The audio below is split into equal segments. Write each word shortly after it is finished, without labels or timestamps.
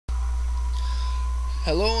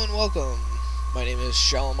Hello and welcome. My name is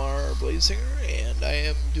Shalimar Blazesinger, and I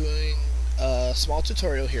am doing a small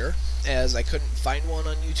tutorial here, as I couldn't find one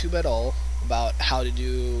on YouTube at all about how to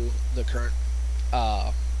do the current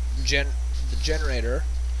uh, the generator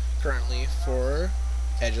currently for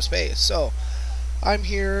Edge of Space. So I'm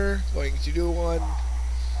here going to do one.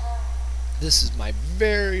 This is my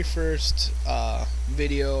very first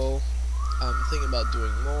video. I'm thinking about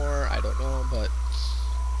doing more. I don't know, but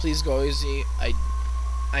please go easy.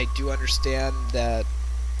 I do understand that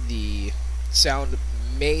the sound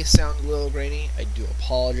may sound a little grainy. I do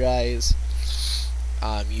apologize.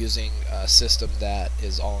 I'm using a system that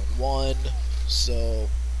is all-in-one, so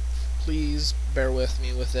please bear with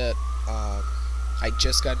me with it. I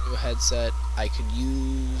just got a new headset. I could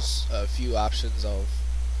use a few options of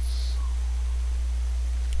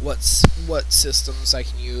what systems I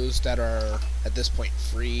can use that are at this point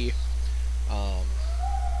free.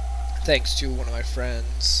 Thanks to one of my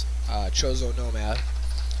friends, Chozo Nomad.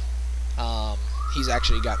 He's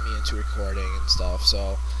actually got me into recording and stuff.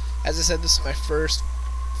 So, as I said, this is my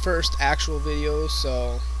first actual video.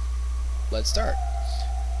 So, let's start.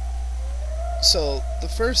 So, the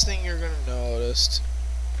first thing you're gonna notice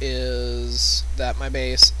is that my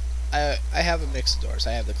base, I have a mix of doors.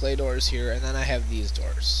 I have the clay doors here, and then I have these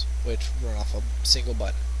doors, which run off a single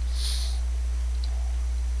button.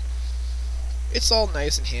 It's all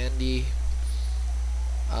nice and handy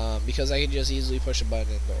because I can just easily push a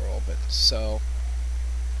button and the door opens. So,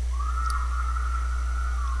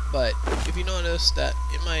 but if you notice that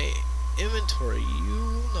in my inventory,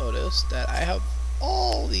 you'll notice that I have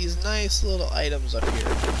all these nice little items up here.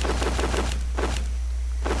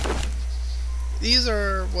 These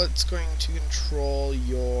are what's going to control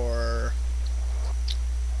your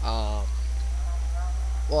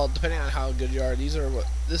well, depending on how good you are,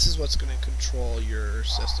 this is what's going to control your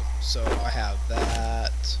system. So I have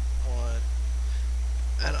that one,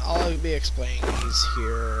 and I'll be explaining these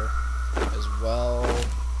here as well.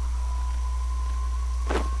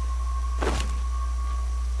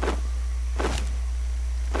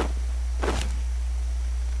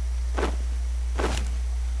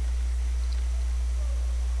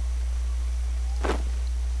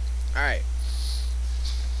 Alright,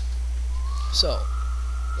 so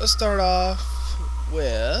let's start off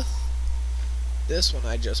with this one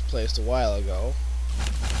I just placed a while ago.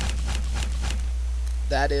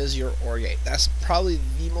 That is your OR gate. That's probably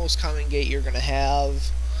the most common gate you're going to have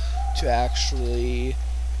to actually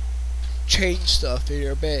change stuff in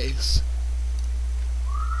your base.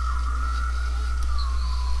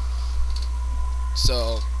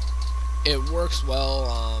 So it works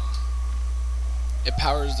well. It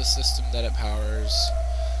powers the system that it powers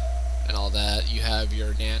and all that. You have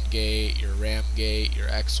your NAND gate, your RAM gate, your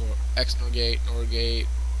XNOR gate, NOR gate,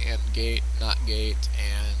 AND gate, NOT gate,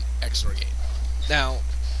 and XOR gate. Now,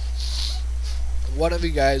 one of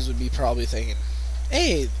you guys would be probably thinking,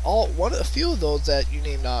 hey, a few of those that you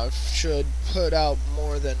named off should put out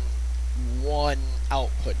more than one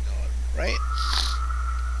output node, right?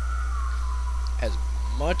 As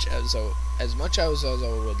much as I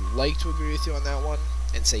would like to agree with you on that one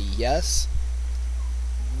and say yes,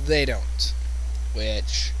 they don't,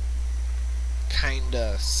 which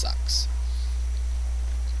kinda sucks.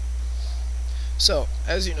 So,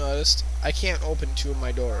 as you noticed, I can't open two of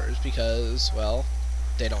my doors because, well,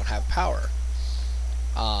 they don't have power.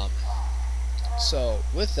 So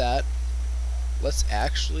with that, let's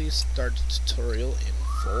actually start the tutorial in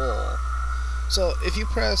full. So if you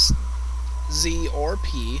press Z or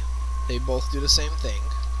P, they both do the same thing.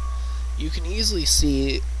 You can easily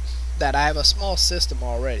see that I have a small system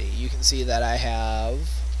already. You can see that I have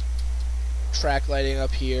track lighting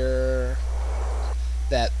up here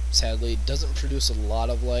that sadly doesn't produce a lot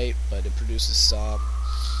of light, but it produces some.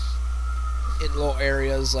 In low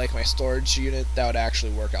areas like my storage unit, that would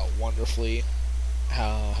actually work out wonderfully.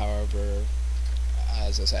 However,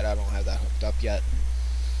 as I said, I don't have that hooked up yet.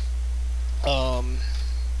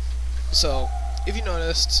 So if you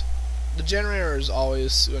noticed, the generator is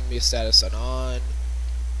always going to be a status on,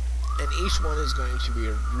 and each one is going to be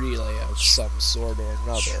a relay of some sort or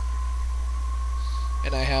another.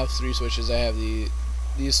 And I have three switches. I have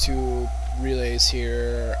these two relays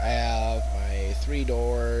here. I have my three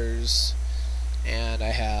doors, and I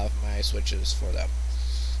have my switches for them.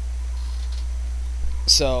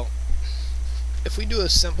 So if we do a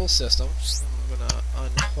simple system, I'm gonna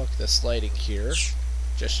unhook this lighting here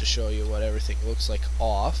just to show you what everything looks like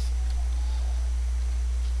off.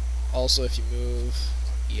 Also, if you move,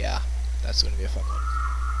 yeah, that's going to be a fun one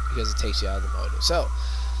because it takes you out of the mode. So,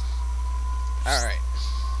 alright.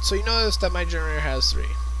 So you notice that my generator has three.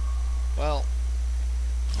 Well,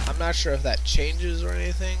 I'm not sure if that changes or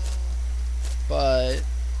anything, but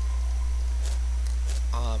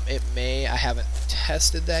it may. I haven't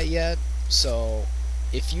tested that yet, so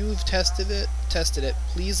if you've tested it,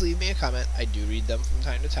 please leave me a comment. I do read them from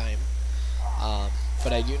time to time.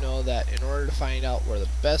 But I do know that in order to find out where the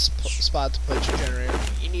best spot to put your generator,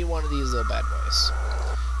 you need one of these little bad boys.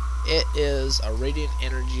 It is a radiant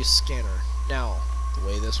energy scanner. Now, the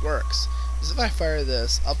way this works is if I fire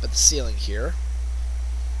this up at the ceiling here,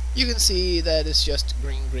 you can see that it's just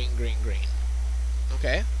green, green, green, green.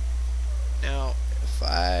 Okay? Now, if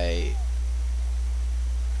I...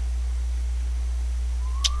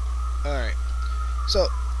 Alright. So,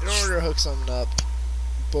 in order to hook something up,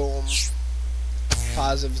 boom,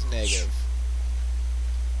 positive, negative.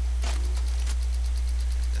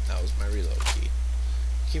 And that was my reload key.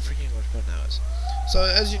 I keep forgetting which button that was. So,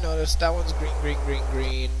 as you notice, that one's green, green, green,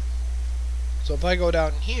 green. So, if I go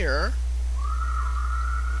down here,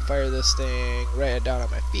 fire this thing right down at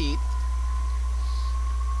my feet,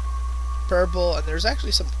 purple, and there's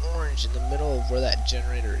actually some orange in the middle of where that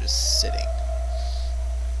generator is sitting.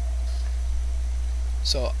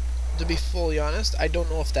 So, to be fully honest, I don't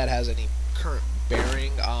know if that has any current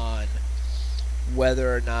bearing on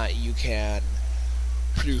whether or not you can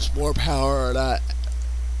produce more power or not.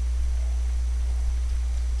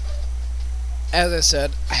 As I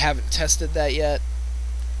said, I haven't tested that yet.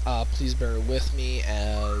 Please bear with me,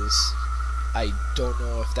 as I don't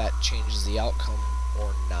know if that changes the outcome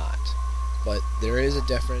or not. But there is a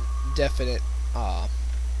definite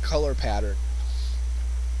color pattern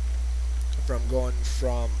from going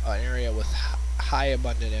from an area with high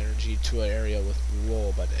abundant energy to an area with low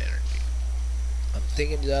abundant energy. I'm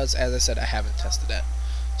thinking it does. As I said, I haven't tested that.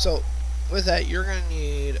 So with that, you're going to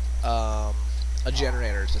need a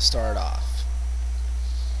generator to start off.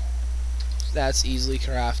 That's easily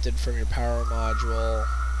crafted from your power module,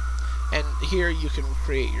 and here you can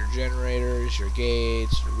create your generators, your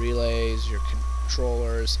gates, your relays, your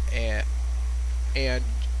controllers, and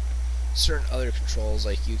certain other controls,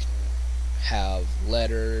 like you can have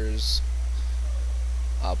letters,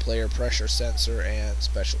 a player pressure sensor, and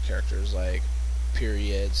special characters like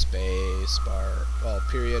period, space, bar, well,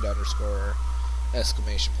 period, underscore,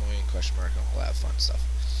 exclamation point, question mark, and all that fun stuff.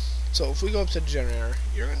 So if we go up to the generator,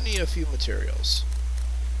 you're going to need a few materials.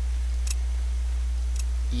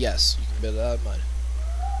 Yes, you can build it out of mud.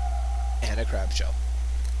 And a crab shell.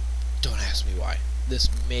 Don't ask me why. This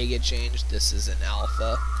may get changed. This is an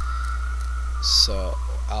alpha. So,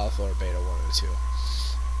 alpha or beta, 1 or 2.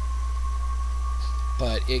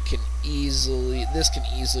 But it can easily, this can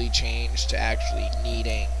easily change to actually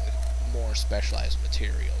needing more specialized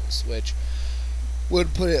materials, which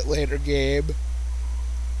would put it later game.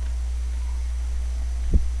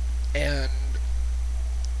 And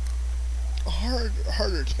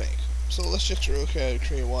harder to make. So let's just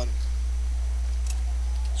create one.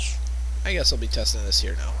 I guess I'll be testing this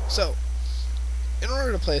here now. So, in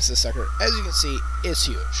order to place this sucker, as you can see, it's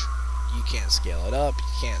huge. You can't scale it up,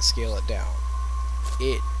 you can't scale it down.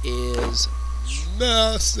 It is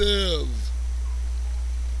massive.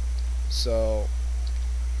 So,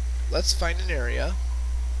 let's find an area.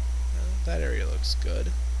 That area looks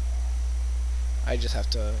good. I just have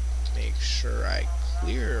to make sure I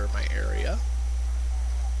clear my area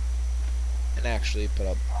and actually put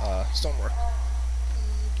up stonework.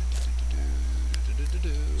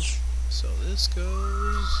 So this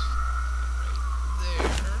goes right there.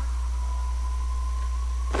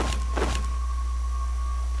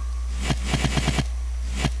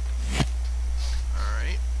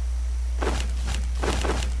 Alright.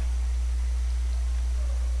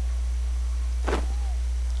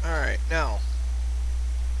 Alright, now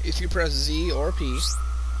if you press Z or P,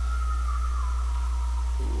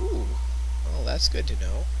 ooh, well, that's good to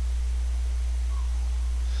know.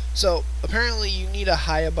 So apparently you need a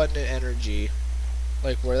high abundant energy,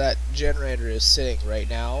 like where that generator is sitting right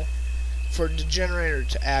now, for the generator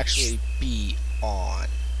to actually be on.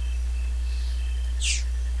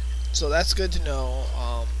 So that's good to know.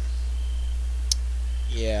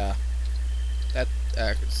 Yeah, that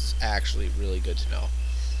is actually really good to know.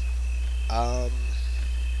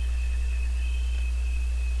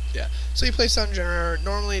 Yeah, so you place on generator.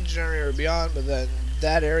 Normally the generator would be on, but then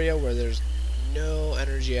that area where there's no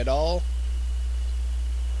energy at all,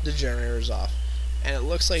 the generator is off. And it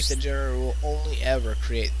looks like the generator will only ever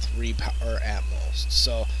create 3 power at most.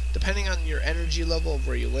 So depending on your energy level of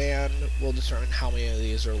where you land will determine how many of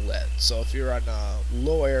these are lit. So if you're on a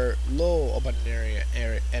low abundant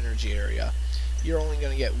energy area, you're only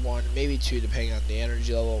going to get 1, maybe 2 depending on the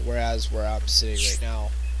energy level, whereas where I'm sitting right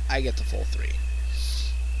now, I get the full 3.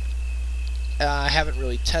 I haven't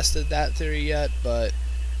really tested that theory yet, but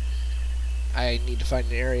I need to find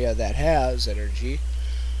an area that has energy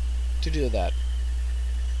to do that.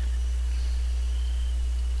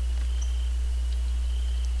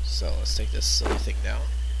 So let's take this silly thing down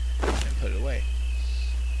and put it away.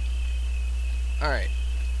 Alright,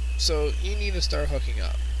 so you need to start hooking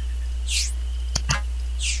up.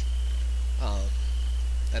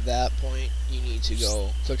 At that point, you need to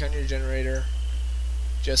go click on your generator.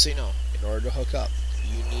 Just so you know, in order to hook up,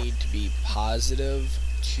 you need to be positive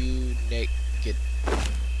to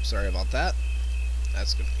sorry about that.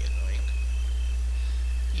 That's going to be annoying.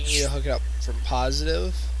 You need to hook it up from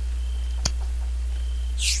positive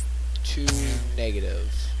to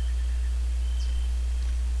negative.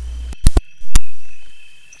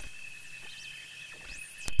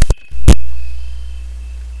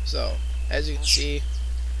 So, as you can see,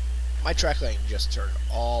 my track lighting just turned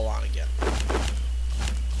all on again.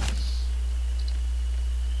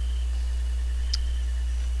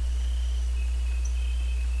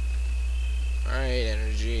 Alright,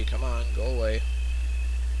 energy, come on, go away.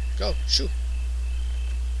 Go, shoot.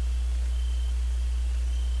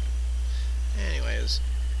 Anyways,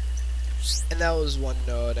 and that was one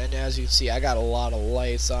node, and as you can see, I got a lot of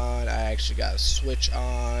lights on. I actually got a switch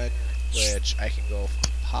on, which I can go from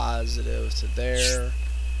positive to there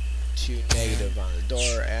to negative on the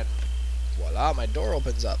door, and voila, my door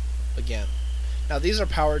opens up again. Now these are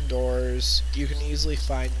powered doors. You can easily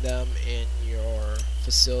find them in your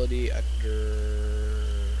facility under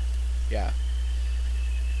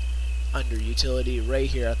utility right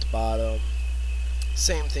here at the bottom.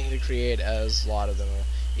 Same thing to create as a lot of them.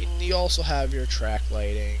 And you also have your track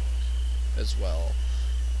lighting as well.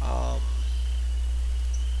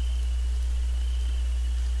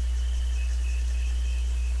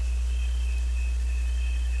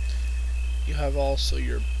 You have also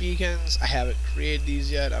your beacons. I haven't created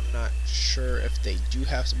these yet. I'm not sure if they do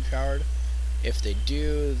have to be powered. If they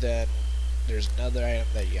do, then there's another item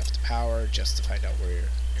that you have to power just to find out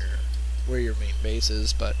where your main base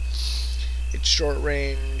is. But it's short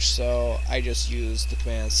range, so I just use the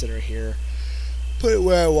command center here, put it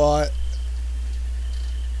where I want,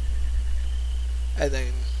 and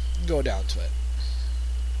then go down to it.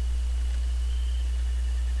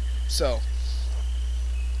 So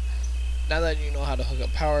now that you know how to hook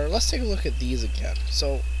up power, let's take a look at these again.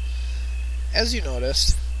 So as you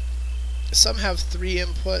noticed, some have 3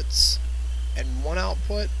 inputs and 1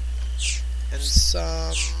 output, and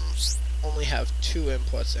some only have 2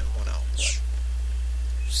 inputs and 1 output.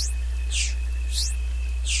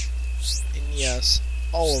 And yes,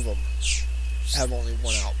 all of them have only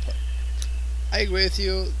 1 output. I agree with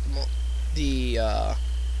you. The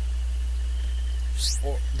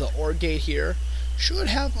OR gate here should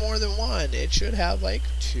have more than 1. It should have like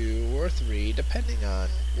 2 or 3, depending on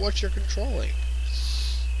what you're controlling.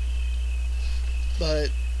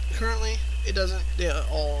 But currently, it doesn't. They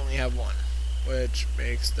all only have 1, which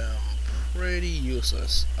makes them pretty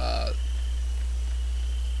useless.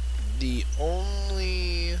 The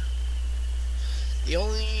only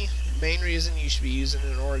main reason you should be using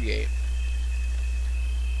an OR gate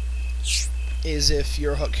is if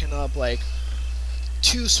you're hooking up like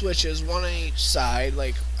 2 switches, 1 on each side.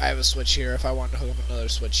 Like I have a switch here. If I want to hook up another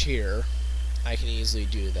switch here, I can easily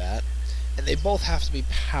do that, and they both have to be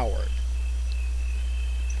powered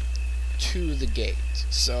to the gate.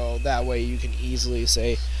 So that way you can easily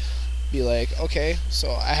be like, okay,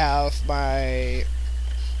 so I have my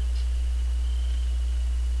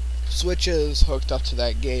switches hooked up to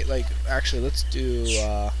that gate. Like, actually, let's do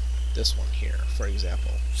this one here, for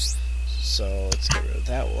example. So let's get rid of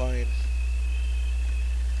that line.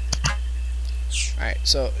 Alright,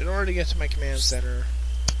 so in order to get to my command center,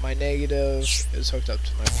 my negative is hooked up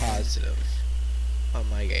to my positive on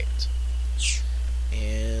my gate.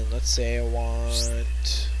 And let's say I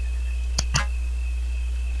want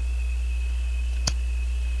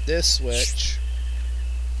this switch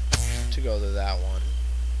to go to that one,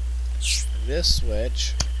 and this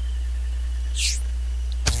switch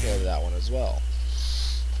to go to that one as well.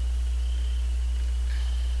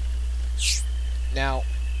 Now,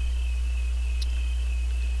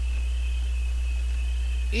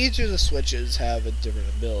 each of the switches have a different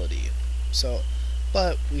ability,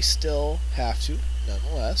 but we still have to,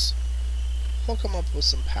 nonetheless, hook them up with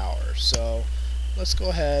some power. So let's go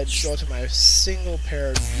ahead, go to my single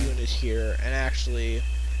paired unit here, and actually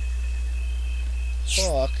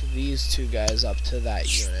hook these 2 guys up to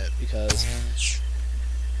that unit, because it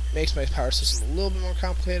makes my power system a little bit more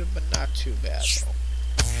complicated, but not too bad though.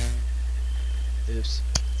 Oops.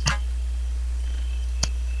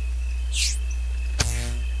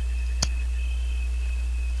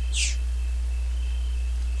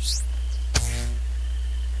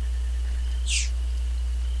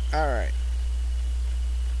 Alright.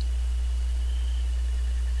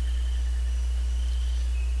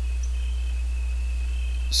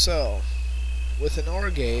 So, with an OR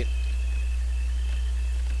gate,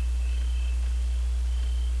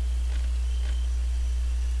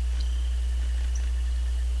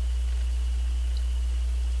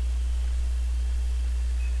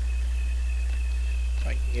 if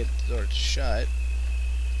I can get the door to shut,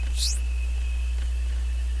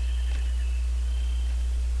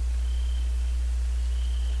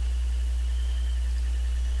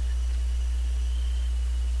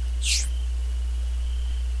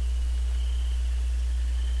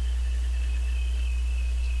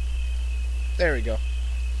 there we go.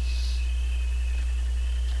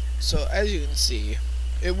 So as you can see,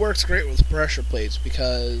 it works great with pressure plates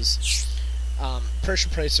because pressure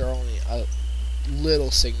plates are only a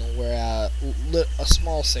little signal, whereas a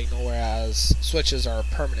small signal, whereas switches are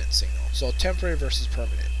a permanent signal. So temporary versus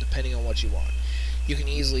permanent, depending on what you want. You can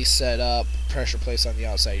easily set up pressure plates on the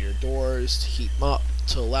outside of your doors to heat them up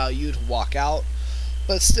to allow you to walk out,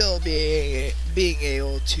 but still being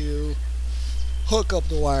able to hook up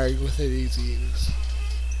the wiring with it easy use.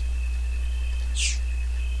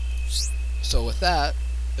 So with that,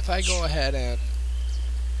 if I go ahead and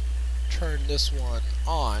turn this one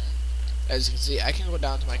on, as you can see, I can go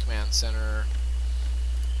down to my command center,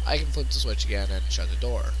 I can flip the switch again and shut the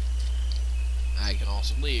door. I can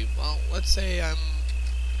also leave. Well, let's say I'm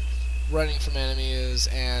running from enemies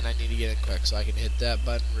and I need to get in quick, so I can hit that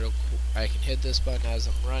button real quick. I can hit this button as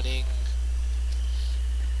I'm running,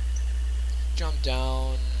 jump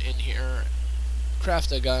down in here,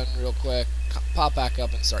 craft a gun real quick, pop back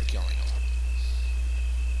up and start killing them.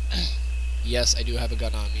 Yes, I do have a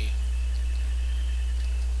gun on me.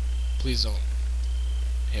 Please don't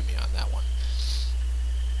hit me on that one.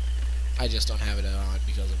 I just don't have it on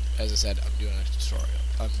because, as I said, I'm doing a tutorial.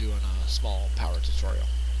 I'm doing a small power tutorial.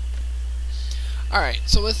 Alright,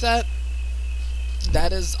 so with that,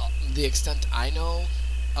 that is the extent I know.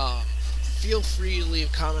 Feel free to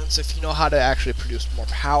leave comments if you know how to actually produce more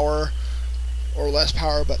power or less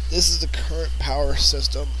power, but this is the current power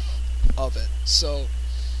system of it. So,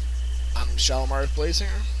 I'm Shalimar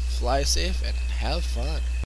Blazesinger. Fly safe and have fun.